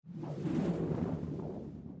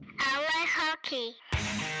hockey.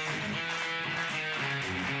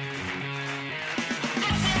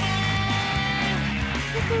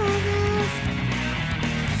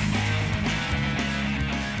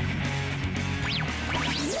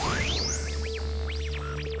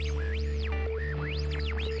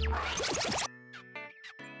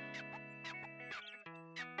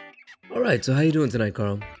 All right, so how you doing tonight,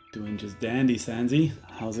 Carl? Doing just dandy, Sanzi.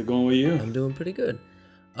 How's it going with you? I'm doing pretty good.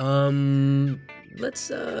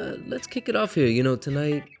 Let's kick it off here. You know,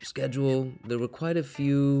 tonight schedule, there were quite a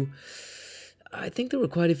few. I think there were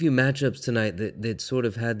quite a few matchups tonight that sort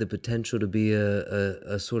of had the potential to be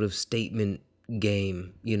a sort of statement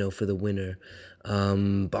game, you know, for the winner.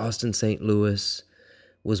 Boston St. Louis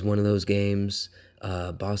was one of those games.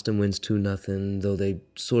 Boston wins 2-0, though they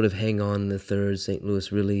sort of hang on in the third. St.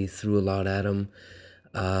 Louis really threw a lot at them.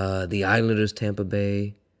 The Islanders, Tampa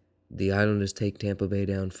Bay. The Islanders take Tampa Bay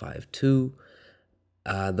down 5-2.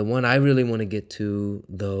 The one I really want to get to,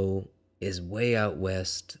 though, is way out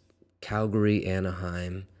west. Calgary,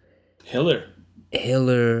 Anaheim. Hiller,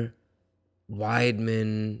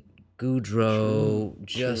 Weidman, Goudreau.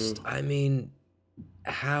 True. I mean,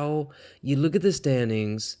 how you look at the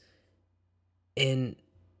standings, and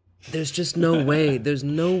there's just no way. There's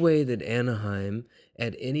no way that Anaheim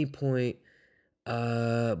at any point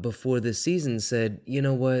before this season said, you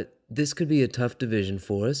know what, this could be a tough division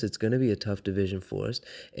for us. It's going to be a tough division for us.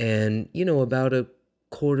 And, you know, about a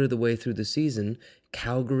quarter of the way through the season,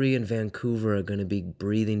 Calgary and Vancouver are going to be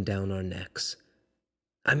breathing down our necks.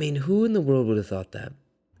 I mean, who in the world would have thought that?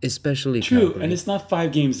 Especially True, Calgary. and it's not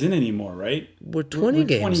 5 games in anymore, right? We're 20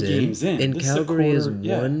 games in. And This is a Calgary is quarter,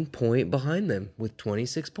 yeah. 1 point behind them with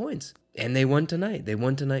 26 points. And they won tonight. They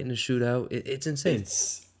won tonight in a shootout. It's insane.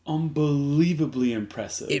 It's unbelievably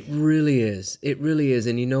impressive. It really is. It really is.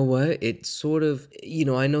 And you know what? It's sort of, you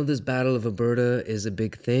know, I know this Battle of Alberta is a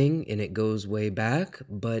big thing and it goes way back,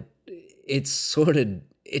 but it's sort of,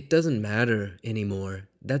 it doesn't matter anymore.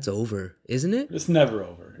 That's over, isn't it? It's never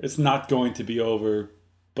over. It's not going to be over,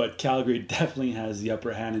 but Calgary definitely has the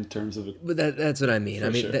upper hand in terms of it. But that's what I mean. For I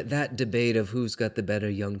mean, sure. that debate of who's got the better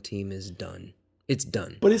young team is done. It's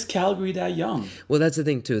done. But is Calgary that young? Well, that's the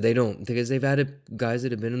thing, too. They don't, because they've added guys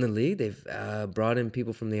that have been in the league. They've brought in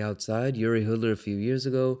people from the outside. Yuri Hudler a few years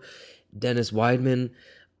ago. Dennis Weidman.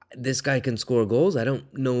 This guy can score goals. I don't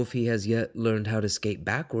know if he has yet learned how to skate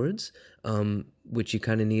backwards, which you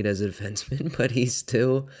kind of need as a defenseman, but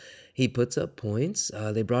he puts up points.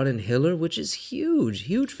 They brought in Hiller, which is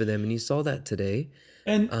huge for them, and you saw that today.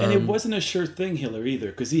 And it wasn't a sure thing, Hiller, either,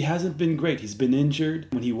 because he hasn't been great. He's been injured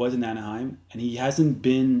when he was in Anaheim, and he hasn't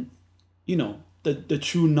been, you know, the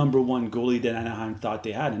true number one goalie that Anaheim thought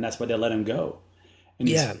they had, and that's why they let him go. And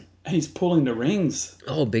he's pulling the rings.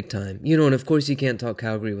 Oh, big time. You know, and of course you can't talk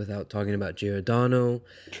Calgary without talking about Giordano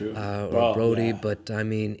True. or Brody, yeah. but I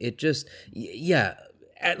mean, it just,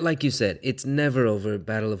 like you said, it's never over,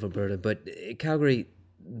 Battle of Alberta, but Calgary,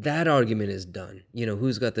 that argument is done. You know,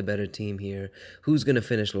 who's got the better team here? Who's going to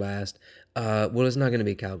finish last? Well, it's not going to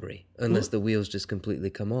be Calgary unless the wheels just completely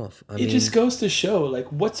come off. It just goes to show, like,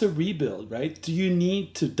 what's a rebuild, right? Do you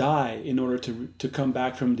need to die in order to come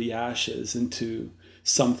back from the ashes into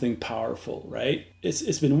something powerful, right?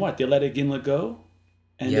 It's been what? They let Iginla go,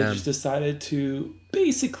 and they just decided to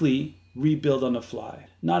basically rebuild on the fly.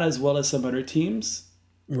 Not as well as some other teams,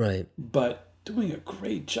 right? But doing a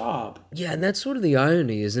great job. Yeah, and that's sort of the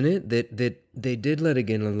irony, isn't it? That they did let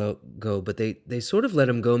Iginla go, but they sort of let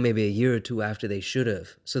him go maybe a year or two after they should have.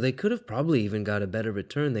 So they could have probably even got a better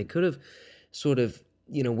return. They could have sort of,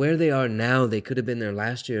 you know, where they are now, they could have been there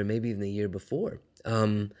last year, maybe even the year before.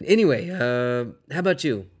 Anyway, how about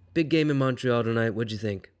you? Big game in Montreal tonight. What'd you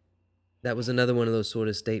think? That was another one of those sort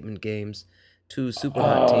of statement games. 2 super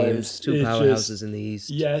hot teams, 2 powerhouses in the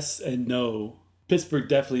East. Yes and no. Pittsburgh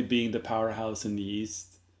definitely being the powerhouse in the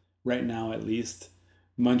East, right now at least.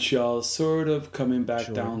 Montreal sort of coming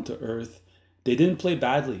back down to earth. They didn't play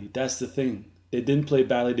badly. That's the thing. They didn't play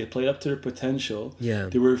badly. They played up to their potential. Yeah.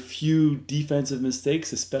 There were a few defensive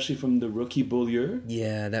mistakes, especially from the rookie Beaulieu.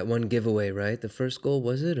 Yeah, that one giveaway, right? The first goal,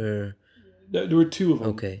 was it? Or There were 2 of them.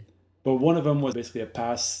 Okay. But one of them was basically a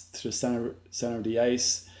pass to the center of the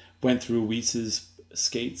ice, went through Weiss's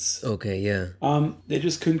skates. Okay, yeah. They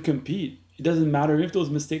just couldn't compete. It doesn't matter if those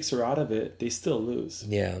mistakes are out of it, they still lose.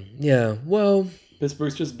 Yeah. Well,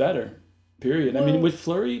 Pittsburgh's just better, period. I mean, with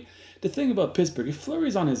Fleury, the thing about Pittsburgh, if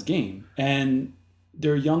Fleury's on his game and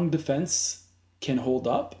their young defense can hold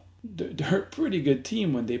up, they're a pretty good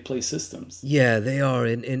team when they play systems. Yeah, they are.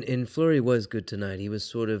 And Fleury was good tonight. He was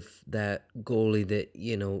sort of that goalie that,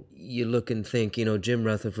 you know, you look and think, you know, Jim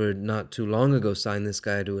Rutherford not too long ago signed this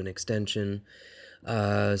guy to an extension.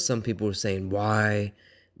 Some people were saying why,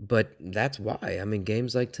 but that's why. I mean,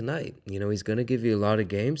 games like tonight, he's going to give you a lot of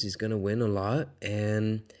games. He's going to win a lot.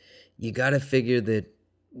 And you got to figure that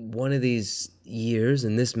one of these years,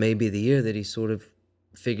 and this may be the year that he sort of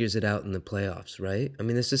figures it out in the playoffs, right? I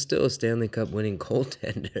mean, this is still a Stanley Cup winning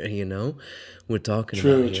goaltender, we're talking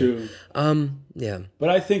True, about here. true. Yeah. But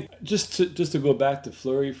I think just to go back to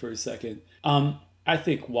Fleury for a second, I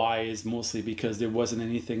think why is mostly because there wasn't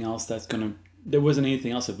anything else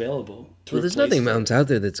available to Well, there's replace nothing Fleury. mounts out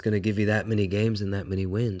there that's going to give you that many games and that many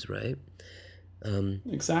wins, right?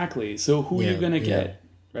 Exactly. So who are Yeah, you gonna yeah. get,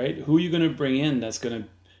 right? Who are you gonna bring in that's gonna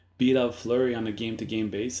beat up Fleury on a game-to-game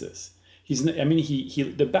basis? I mean, he.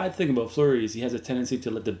 The bad thing about Fleury is he has a tendency to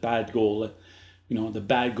let the bad goal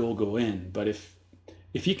go in. But if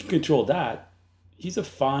he can control that, he's a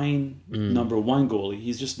fine number one goalie.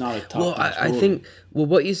 He's just not a Well, top-notch I goalie. think,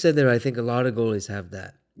 what you said there, I think a lot of goalies have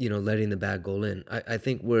that, letting the bad goal in. I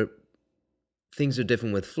think where things are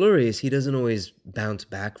different with Fleury is he doesn't always bounce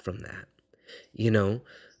back from that.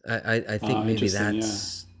 I think maybe Interesting,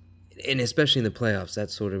 that's, and especially in the playoffs, that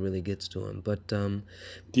sort of really gets to him. But Do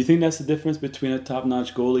you think that's the difference between a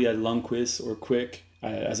top-notch goalie at Lundqvist or Quick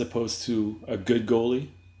as opposed to a good goalie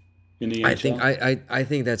in the NHL? I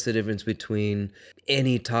think that's the difference between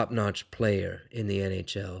any top-notch player in the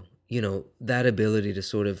NHL. That ability to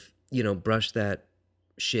sort of, brush that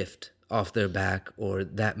shift off their back, or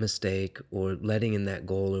that mistake, or letting in that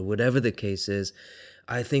goal, or whatever the case is.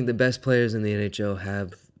 I think the best players in the NHL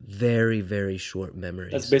have very, very short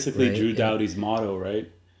memories. That's basically right? Drew And- Doughty's motto,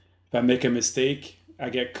 right? If I make a mistake, I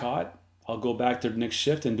get caught, I'll go back to the next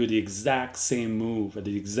shift and do the exact same move at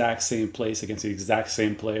the exact same place against the exact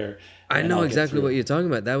same player. I and know I'll get exactly through. what you're talking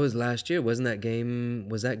about. That was last year. Was that game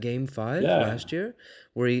 5 Yeah. last year?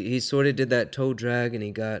 Where he sort of did that toe drag and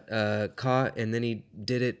he got caught, and then he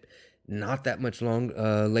did it not that much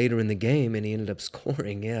later in the game, and he ended up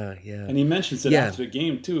scoring. Yeah. And he mentions it Yeah. after the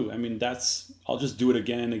game too. I mean, I'll just do it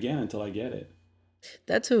again and again until I get it.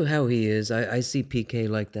 That's how he is. I see PK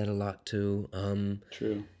like that a lot too.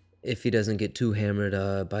 True. If he doesn't get too hammered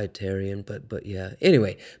by Terrian, but yeah.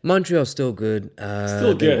 Anyway, Montreal's still good.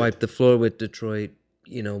 Still They good. wiped the floor with Detroit.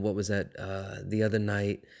 What was that? The other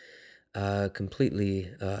night, completely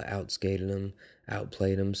outskated them,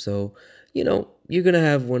 outplayed them. So, you're gonna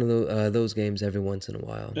have one of those games every once in a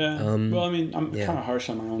while. Yeah. Well, I mean, I'm yeah. kind of harsh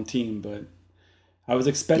on my own team, but I was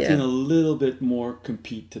expecting Yeah. a little bit more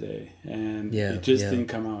compete today, and Yeah, it just yeah. didn't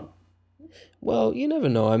come out. Well, you never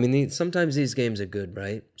know. I mean, sometimes these games are good,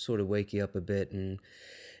 right? Sort of wake you up a bit, and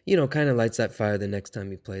kind of lights that fire the next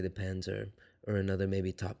time you play the Pens or another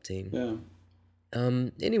maybe top team. Yeah.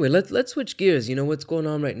 Anyway, let's switch gears. What's going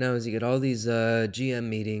on right now is you get all these GM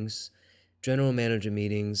meetings, general manager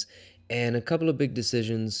meetings, and a couple of big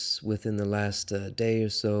decisions within the last day or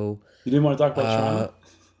so. You didn't want to talk about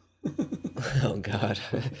Toronto? Oh God,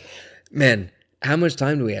 man, how much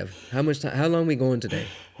time do we have? How much time? How long are we going today?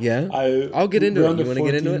 Yeah, I'll get into we're it. under You want to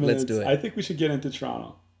get into 14 it? Let's do minutes. it. I think we should get into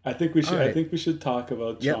Toronto. I think we should. All right. I think we should talk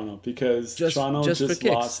about Yep. Toronto because Just Toronto for just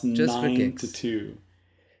kicks. lost Just for 9-2. kicks.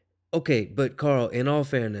 Okay, but Carl, in all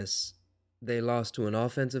fairness, they lost to an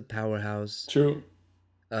offensive powerhouse. True.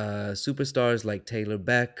 Superstars like Taylor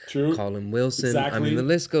Beck, True. Colin Wilson. I Exactly. mean, the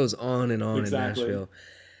list goes on and on Exactly. in Nashville.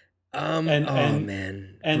 And- oh and-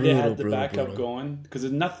 man, And they brutal, had the brutal, backup brutal. going because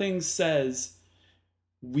nothing says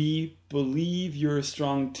we believe you're a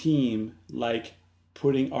strong team like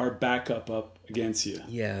putting our backup up against you.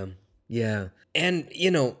 Yeah. And,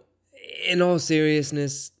 in all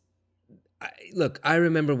seriousness, I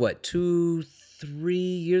remember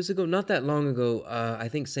 2-3 years ago, not that long ago, I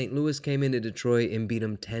think St. Louis came into Detroit and beat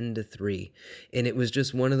them 10-3. And it was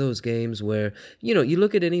just one of those games where, you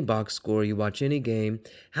look at any box score, you watch any game,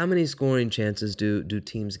 how many scoring chances do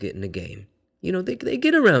teams get in a game? They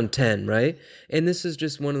get around 10, right? And this is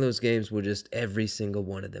just one of those games where just every single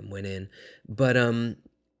one of them went in.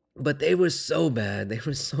 But they were so bad. They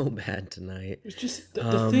were so bad tonight. It's just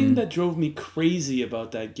the thing that drove me crazy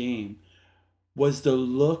about that game was the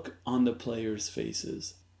look on the players'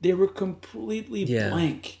 faces. They were completely Yeah.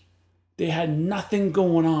 blank. They had nothing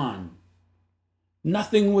going on.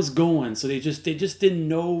 Nothing was going, so they just didn't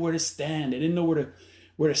know where to stand. They didn't know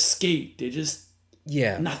where to skate. They just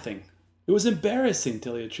Yeah. nothing. It was embarrassing, to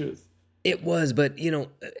tell you the truth. It was, but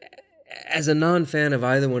as a non-fan of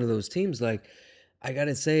either one of those teams, I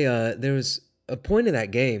gotta say, there was a point in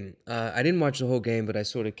that game. I didn't watch the whole game, but I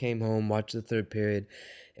sort of came home, watched the third period,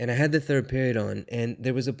 and I had the third period on. And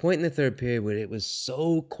there was a point in the third period where it was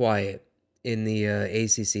so quiet in the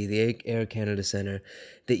ACC, the Air Canada Center,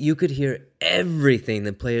 that you could hear everything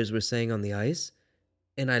the players were saying on the ice,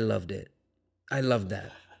 and I loved it. I love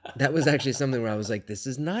that. That was actually something where I was like, this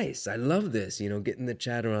is nice. I love this, getting the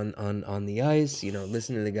chatter on the ice,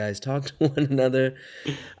 listening to the guys talk to one another.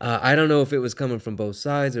 I don't know if it was coming from both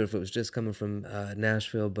sides or if it was just coming from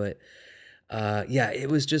Nashville, but yeah, it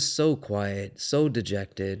was just so quiet, so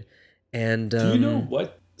dejected. And Do you know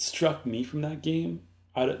what struck me from that game?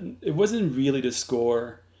 It wasn't really the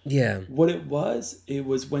score. yeah, What it was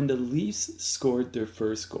when the Leafs scored their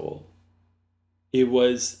first goal. It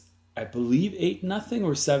was, I believe, 8-0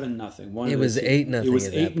 or 7-0. it was 8-0. It was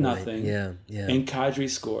at that 8-0. point. Yeah, yeah. And Kadri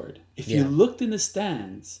scored. If Yeah. you looked in the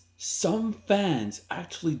stands, some fans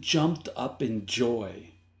actually jumped up in joy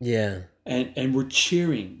Yeah. and were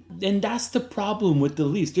cheering. And that's the problem with the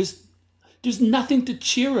Leafs. There's nothing to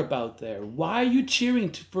cheer about there. Why are you cheering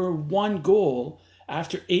for one goal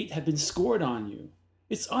after 8 have been scored on you?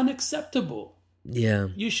 It's unacceptable. Yeah.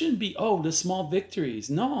 You shouldn't be, the small victories.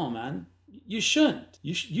 No, man. You shouldn't.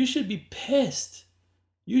 You should be pissed.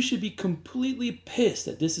 You should be completely pissed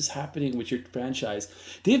that this is happening with your franchise.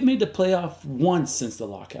 They've made the playoff once since the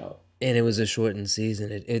lockout. And it was a shortened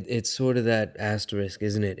season. It's sort of that asterisk,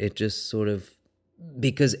 isn't it? It just sort of,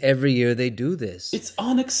 because every year they do this. It's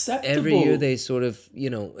unacceptable. Every year they sort of,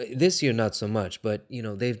 this year not so much, but,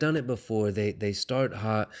 they've done it before. They start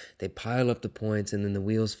hot, they pile up the points, and then the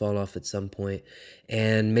wheels fall off at some point.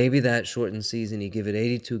 And maybe that shortened season, you give it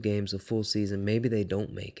 82 games, a full season, maybe they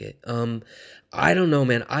don't make it. I don't know,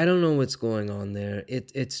 man. I don't know what's going on there.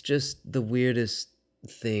 It's just the weirdest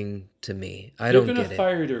thing to me. I don't get it. They're going to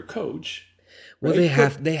fire their coach. Well, right?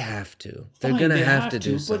 they have to. They're going to have to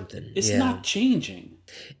do something. But it's not changing.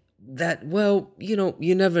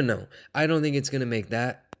 You never know. I don't think it's going to make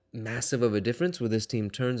that massive of a difference where this team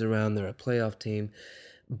turns around. They're a playoff team.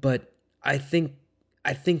 But I think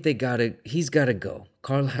he's got to go.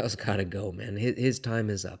 Carlisle's got to go, man. His time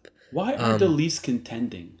is up. Why aren't the Leafs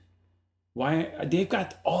contending? Why? They've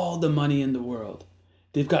got all the money in the world.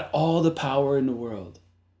 They've got all the power in the world.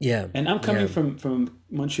 Yeah. And I'm coming from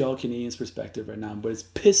Montreal Canadiens' perspective right now, but it's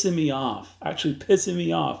pissing me off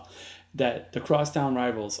that the crosstown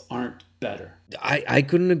rivals aren't better. I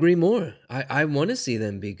couldn't agree more. I want to see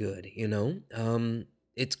them be good,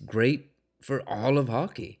 It's great for all of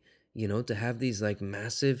hockey, to have these like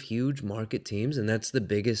massive, huge market teams, and that's the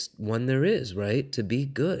biggest one there is, right? To be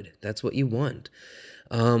good. That's what you want.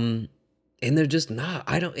 And they're just not.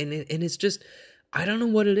 It's just, I don't know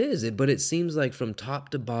what it is, but it seems like from top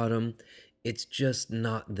to bottom, it's just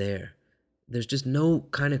not there. There's just no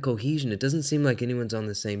kind of cohesion. It doesn't seem like anyone's on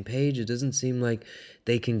the same page. It doesn't seem like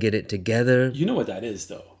they can get it together. You know what that is,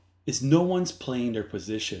 though? Is no one's playing their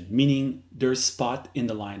position, meaning their spot in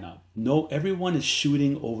the lineup. No, everyone is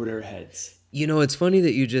shooting over their heads. It's funny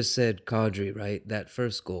that you just said Kadri, right? That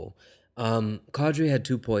first goal. Kadri had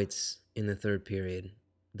 2 points in the third period.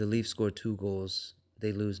 The Leafs scored 2 goals.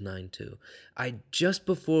 They lose 9-2. Just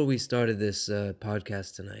before we started this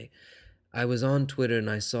podcast tonight, I was on Twitter and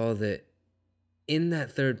I saw that in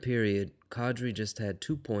that third period, Kadri just had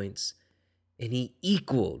 2 points and he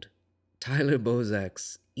equaled Tyler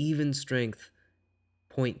Bozak's even strength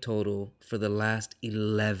point total for the last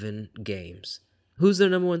 11 games. Who's their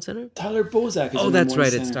number one center? Tyler Bozak is that's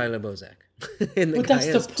right. center. It's Tyler Bozak. And but that's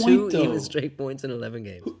the point, 2 though. even straight points in 11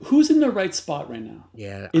 games. Who's in the right spot right now?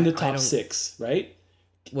 Yeah, in the top 6, right?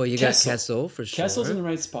 Well, you got Kessel for sure. Kessel's in the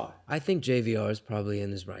right spot. I think JVR is probably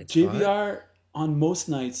in his right spot. JVR on most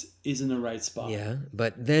nights is in the right spot. Yeah,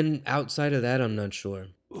 but then outside of that, I'm not sure.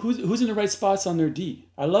 Who's in the right spots on their D?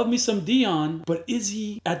 I love me some Dion, but is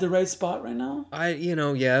he at the right spot right now? I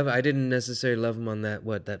didn't necessarily love him on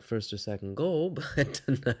that first or second goal, but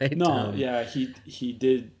tonight. No, he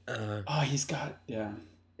did. He's got Yeah.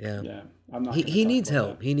 I'm not. He needs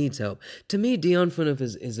help. That. He needs help. To me, Dion Phaneuf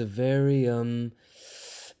is a very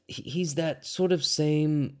he's that sort of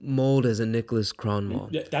same mold as a Nicholas Kronwall.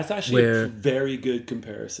 Yeah, that's actually a very good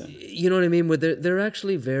comparison. You know what I mean? Where they're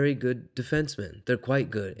actually very good defensemen. They're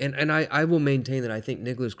quite good. And I will maintain that I think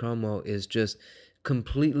Nicholas Kronwall is just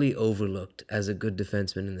completely overlooked as a good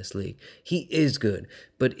defenseman in this league. He is good.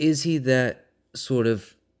 But is he that sort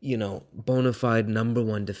of, bona fide number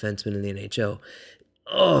one defenseman in the NHL?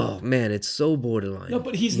 Oh, man, it's so borderline. No,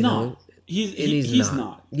 but he's not. He's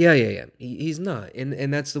not. Yeah. He's not.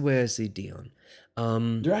 And that's the way I see Dion.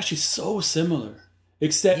 They're actually so similar.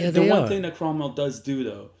 Except the one thing that Cromwell does do,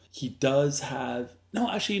 though, he does have... No,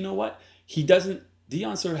 actually, you know what? He doesn't...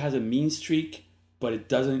 Dion sort of has a mean streak, but it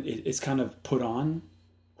doesn't... It's kind of put on.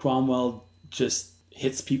 Cromwell just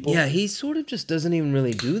hits people. Yeah, he sort of just doesn't even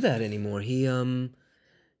really do that anymore. He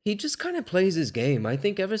just kind of plays his game. I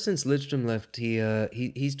think ever since Lidstrom left,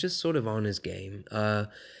 he's just sort of on his game.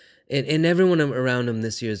 And everyone around him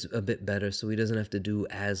this year is a bit better, so he doesn't have to do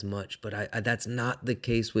as much. But I that's not the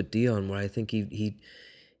case with Dion, where I think he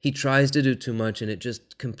tries to do too much, and it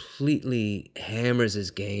just completely hammers his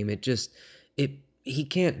game. It he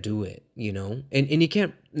can't do it, you know, and you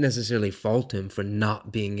can't necessarily fault him for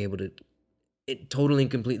not being able to totally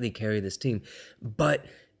and completely carry this team. But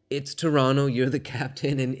it's Toronto, you're the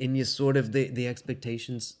captain, and you sort of the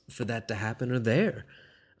expectations for that to happen are there.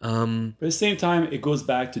 But at the same time, it goes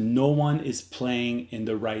back to no one is playing in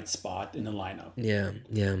the right spot in the lineup. Yeah,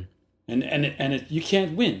 yeah. You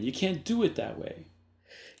can't win. You can't do it that way.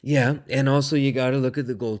 Yeah, and also you got to look at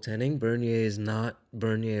the goaltending. Bernier is not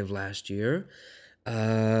Bernier of last year.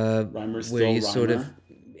 Reimer's Where still you Reimer. sort of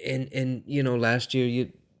and you know last year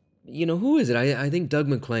you know who is it? I think Doug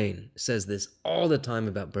McLean says this all the time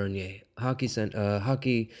about Bernier. Hockey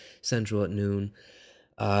Central at noon.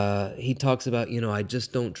 He talks about, you know, I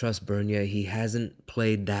just don't trust Bernier. He hasn't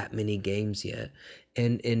played that many games yet.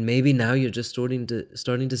 And maybe now you're just starting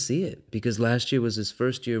to see it, because last year was his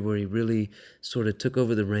first year where he really sort of took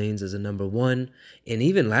over the reins as a number one. And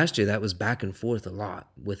even last year that was back and forth a lot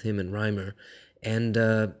with him and Reimer. And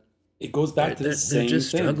it goes back to the same they're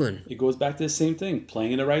just thing. Struggling. It goes back to the same thing,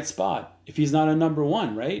 playing in the right spot. If he's not a number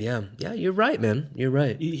one, right? Yeah, you're right, man. You're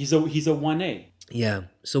right. He's a 1A. Yeah.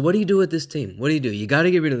 So what do you do with this team? What do you do? You got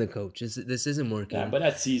to get rid of the coach. This isn't working. Yeah, but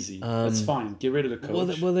that's easy. That's fine. Get rid of the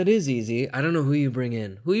coach. Well, it is easy. I don't know who you bring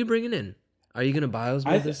in. Who are you bringing in? Are you going to Biles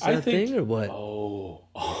with this thing or what? Oh,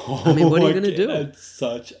 I mean, what are you going to do? That's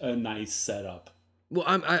such a nice setup. Well,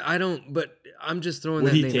 I don't. But I'm just throwing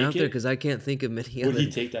that name out there because I can't think of many other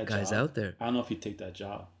guys out there. I don't know if he'd take that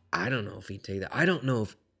job. I don't know if he'd take that. I don't know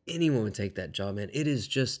if anyone would take that job, man. It is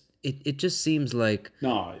just. It just seems like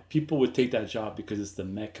no, people would take that job because it's the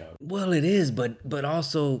Mecca. Well, it is, but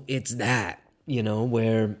also it's that, you know,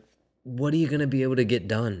 where what are you going to be able to get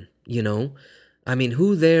done, you know? I mean,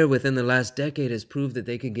 who there within the last decade has proved that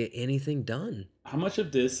they could get anything done? How much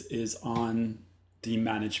of this is on the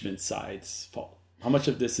management side's fault? How much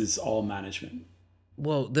of this is all management?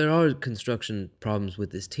 Well, there are construction problems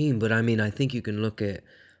with this team, but I mean, I think you can look at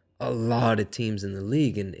a lot of teams in the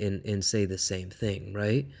league and say the same thing,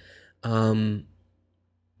 right? I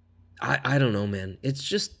don't know, man. It's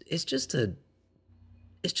just a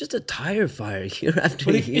tire fire year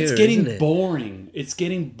after year. It's getting boring. It's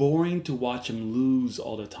getting boring to watch him lose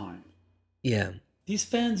all the time. Yeah. These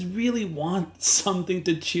fans really want something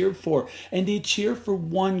to cheer for, and they cheer for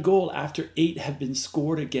one goal after 8 have been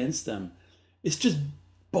scored against them. It's just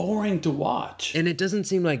boring to watch. And it doesn't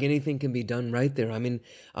seem like anything can be done right there. I mean,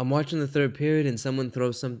 I'm watching the third period and someone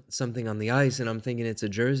throws something on the ice and I'm thinking it's a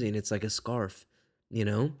jersey and it's like a scarf, you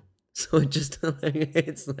know? So it just,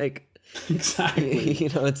 it's like... Exactly. You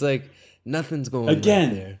know, it's like nothing's going again,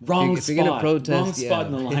 right there. Wrong if you're gonna protest, wrong spot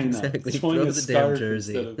in the lineup. Exactly. Throwing Throw a the damn scarf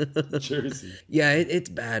jersey. instead of jersey. Yeah, it's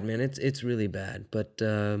bad, man. It's really bad. But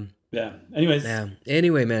yeah. Anyways. Yeah.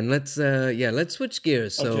 Anyway, man, let's switch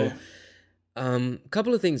gears. So okay.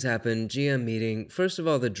 Couple of things happened. GM meeting. First of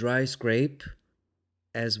all, the dry scrape,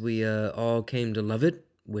 as we all came to love it,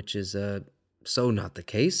 which is so not the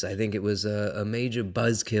case. I think it was a major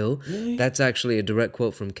buzzkill. Really? That's actually a direct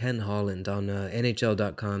quote from Ken Holland on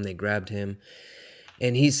NHL.com. They grabbed him.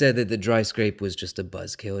 And he said that the dry scrape was just a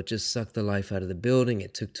buzzkill. It just sucked the life out of the building.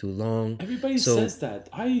 It took too long. Everybody says that.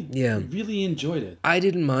 I really enjoyed it. I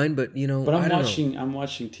didn't mind, but you know. But I'm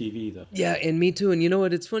watching TV though. Yeah, and me too. And you know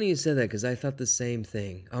what? It's funny you said that because I thought the same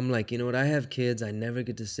thing. I'm like, you know what? I have kids. I never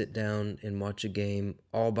get to sit down and watch a game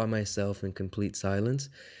all by myself in complete silence.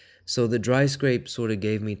 So the dry scrape sort of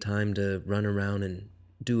gave me time to run around and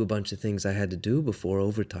do a bunch of things I had to do before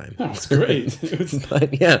overtime. That's great.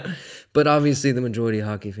 But obviously the majority of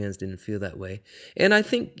hockey fans didn't feel that way. And I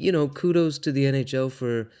think, you know, kudos to the NHL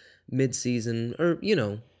for mid-season or, you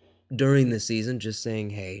know, during the season just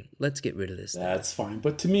saying, hey, let's get rid of this thing. That's fine.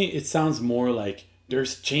 But to me, it sounds more like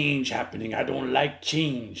there's change happening. I don't like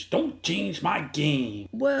change. Don't change my game.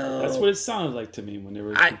 Well, that's what it sounded like to me when they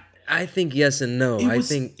were... I think yes and no.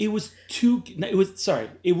 It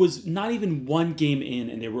was not even one game in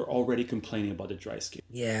and they were already complaining about the dry scrape.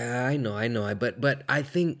 Yeah, I know. But I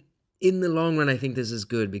think in the long run, I think this is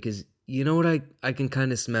good because you know what I can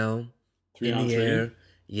kind of smell 3 in on the 3? air.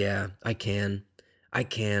 Yeah, I can.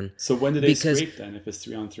 So when do they scrape then if it's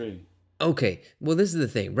 3 on 3? Okay, well, this is the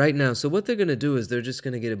thing. Right now, so what they're going to do is they're just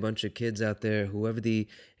going to get a bunch of kids out there, whoever the,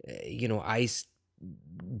 ice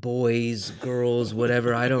boys, girls,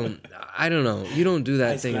 whatever. I don't know. You don't do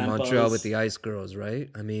that Ice thing grandpas. in Montreal with the ice girls, right?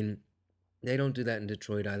 I mean, they don't do that in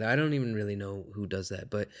Detroit either. I don't even really know who does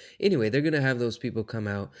that. But anyway, they're going to have those people come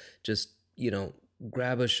out, just,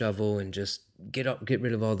 grab a shovel and just get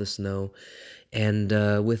rid of all the snow. And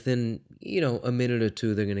within, a minute or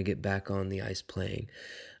two, they're going to get back on the ice playing.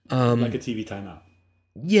 Like a TV timeout.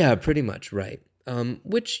 Yeah, pretty much, right.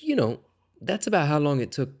 Which, that's about how long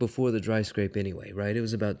it took before the dry scrape anyway, right? It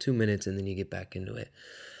was about 2 minutes and then you get back into it.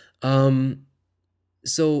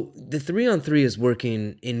 So the 3-on-3 is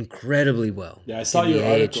working incredibly well. Yeah, I saw your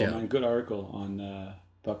article, man. Good article on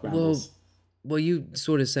Puck Rambles. Well, you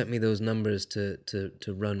sort of sent me those numbers to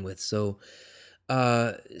run with. So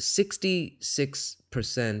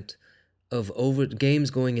 66% of games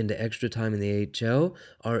going into extra time in the AHL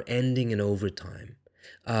are ending in overtime.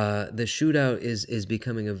 The shootout is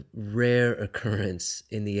becoming a rare occurrence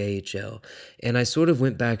in the AHL. And I sort of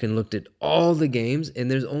went back and looked at all the games,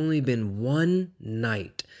 and there's only been one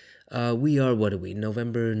night. We are,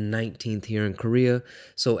 November 19th here in Korea.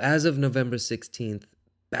 So as of November 16th,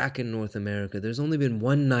 back in North America, there's only been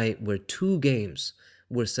one night where 2 games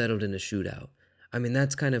were settled in a shootout. I mean,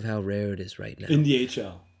 that's kind of how rare it is right now. In the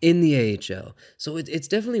AHL. In the AHL. So it's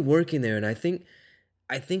definitely working there. And I think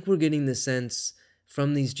we're getting the sense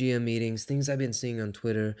from these GM meetings, things I've been seeing on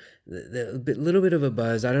Twitter, little bit of a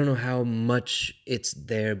buzz. I don't know how much it's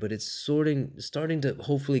there, but it's starting to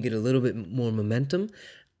hopefully get a little bit more momentum.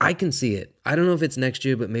 I can see it. I don't know if it's next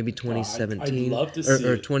year, but maybe 2017 I'd love to see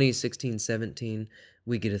or it. 2016-17,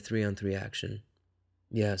 we get a 3-on-3 action.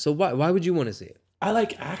 Yeah, so why would you want to see it? I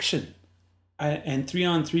like action. And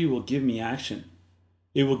 3-on-3 will give me action.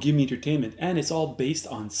 It will give me entertainment. And it's all based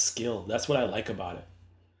on skill. That's what I like about it.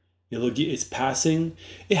 It's passing.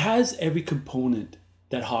 It has every component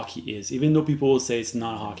that hockey is, even though people will say it's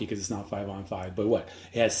not hockey because it's not 5-on-5. But what?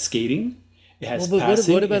 It has skating. It has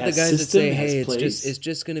passing. What about the guys system, that say, hey, plays. it's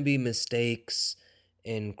just going to be mistakes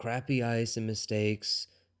and crappy ice and mistakes.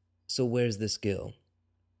 So where's the skill?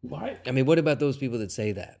 Why? I mean, what about those people that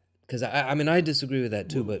say that? Because I disagree with that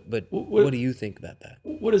too. But what do you think about that?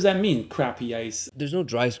 What does that mean? Crappy ice. There's no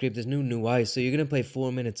dry scrape. There's no new ice. So you're going to play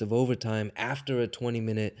 4 minutes of overtime after a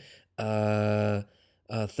 20-minute third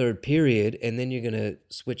period, and then you're going to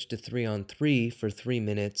switch to 3-on-3 for 3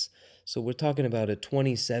 minutes. So we're talking about a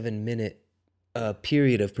 27-minute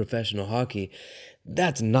period of professional hockey.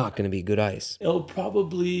 That's not going to be good ice. It'll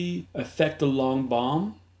probably affect the long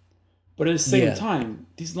bomb, but at the same time,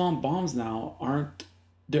 these long bombs now aren't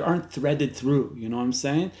threaded through. You know what I'm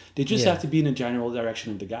saying? They just have to be in the general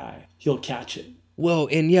direction of the guy. He'll catch it. Well,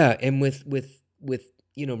 and with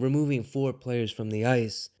removing 4 players from the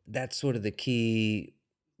ice, that's sort of the key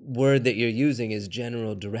word that you're using is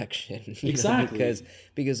general direction. Exactly.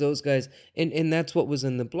 Because those guys, and that's what was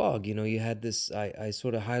in the blog. You had this, I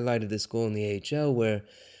sort of highlighted this goal in the AHL where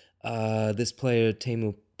this player,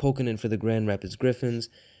 Teemu Pokkanen for the Grand Rapids Griffins,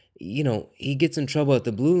 he gets in trouble at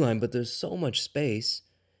the blue line, but there's so much space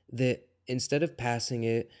that instead of passing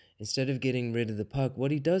it, instead of getting rid of the puck,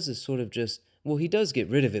 what he does is sort of just, he does get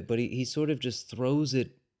rid of it, but he sort of just throws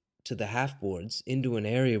it to the half boards into an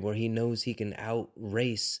area where he knows he can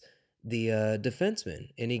outrace the defenseman,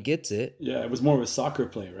 and he gets it. Yeah, it was more of a soccer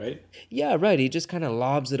play, right? Yeah, right. He just kind of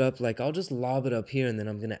lobs it up like, I'll just lob it up here, and then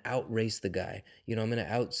I'm going to outrace the guy. I'm going to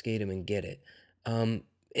outskate him and get it. And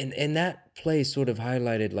that play sort of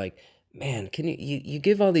highlighted like, man, can you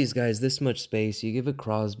give all these guys this much space? You give a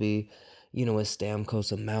Crosby, a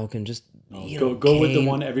Stamkos, a Malkin, just go with the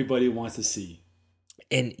one everybody wants to see.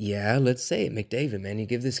 And let's say it, McDavid, man. You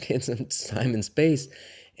give this kid some time and space,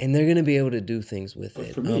 and they're gonna be able to do things with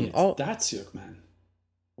it. For me, it's Datsyuk, man.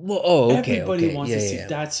 Well, okay. Everybody wants to see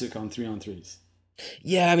Datsyuk on 3-on-3s.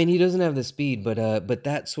 Yeah, I mean he doesn't have the speed, but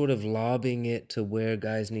that sort of lobbing it to where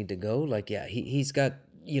guys need to go, like he's got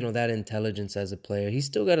that intelligence as a player. He's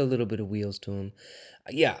still got a little bit of wheels to him.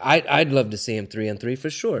 Yeah, I'd love to see him 3-on-3 for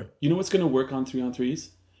sure. You know what's gonna work on 3-on-3s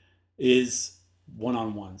is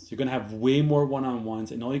one-on-ones. You're gonna have way more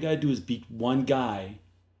one-on-ones, and all you gotta do is beat one guy,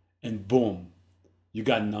 and boom, you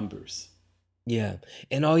got numbers. Yeah,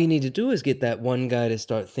 and all you need to do is get that one guy to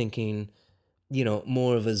start thinking,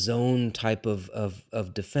 more of a zone type of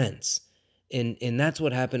defense, and that's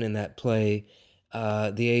what happened in that play.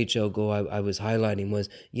 The AHL goal I was highlighting was,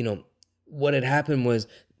 what had happened was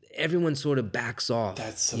everyone sort of backs off,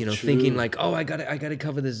 That's so true. Thinking like, oh, I gotta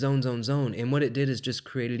cover the zone. And what it did is just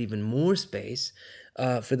created even more space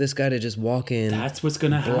for this guy to just walk in. That's what's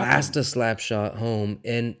gonna happen. Blast a slap shot home.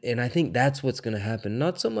 And I think that's what's gonna happen.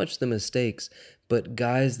 Not so much the mistakes, but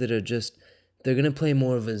guys that are they're gonna play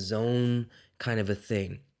more of a zone kind of a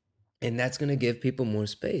thing. And that's gonna give people more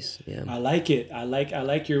space. Yeah. I like it. I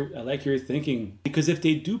like your thinking. Because if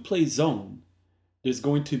they do play zone, there's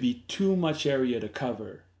going to be too much area to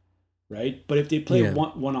cover. Right? But if they play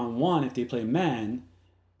one-on-one, if they play man,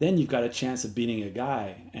 then you've got a chance of beating a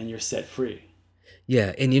guy and you're set free.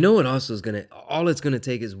 Yeah, and you know what also is all it's gonna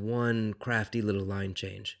take is one crafty little line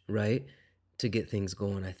change, right? To get things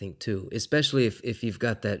going, I think too. Especially if you've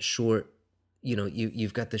got that short,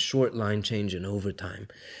 you've got the short line change in overtime.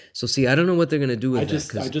 So see, I don't know what they're gonna do with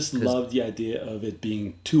I just love the idea of it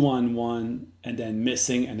being 2-on-1 and then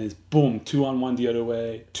missing and then boom, 2-on-1 the other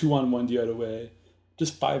way, 2-on-1 the other way.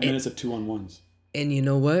 Just 5 minutes of 2-on-1s. And you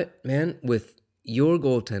know what, man? With your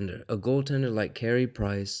goaltender, a goaltender like Carey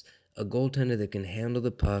Price, a goaltender that can handle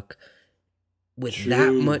the puck with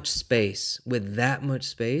that much space,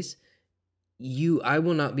 I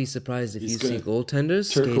will not be surprised if you see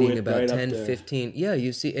goaltenders skating about 10, 15. Yeah,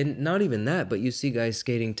 you see, and not even that, but you see guys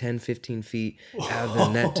skating 10, 15 feet out of the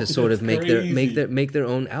net to sort of make their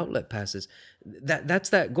own outlet passes. That's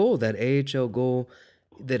that goal, that AHL goal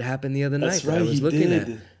that happened the other night. That's right, I was looking at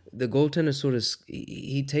the goaltender sort of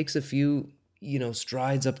he takes a few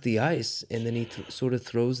strides up the ice, and then he sort of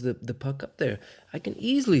throws the puck up there. I can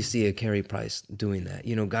easily see a Carey Price doing that.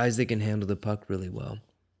 Guys that can handle the puck really well.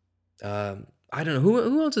 I don't know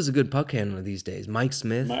who else is a good puck handler these days. Mike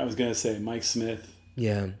Smith. I was gonna say Mike Smith.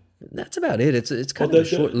 Yeah, that's about it. It's kind of a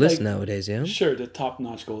short list nowadays. Yeah. Sure, the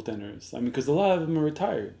top-notch goaltenders. I mean, because a lot of them are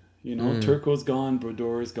retired. Turco's gone,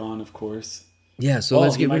 Brodeur is gone, of course. Yeah, so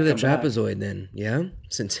let's get rid of the trapezoid then, yeah?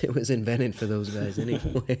 Since it was invented for those guys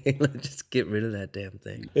anyway. Let's just get rid of that damn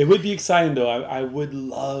thing. It would be exciting, though. I would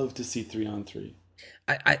love to see 3-on-3.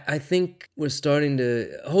 I think we're starting to...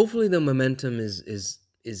 Hopefully the momentum is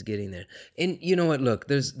getting there. And you know what? Look,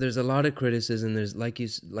 there's a lot of criticism. There's like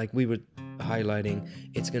we were highlighting,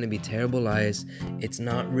 it's going to be terrible ice. It's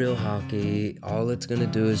not real hockey. All it's going to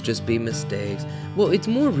do is just be mistakes. Well, it's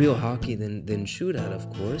more real hockey than shootout,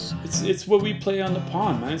 of course. It's what we play on the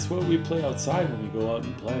pond, man. It's what we play outside when we go out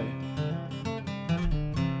and play.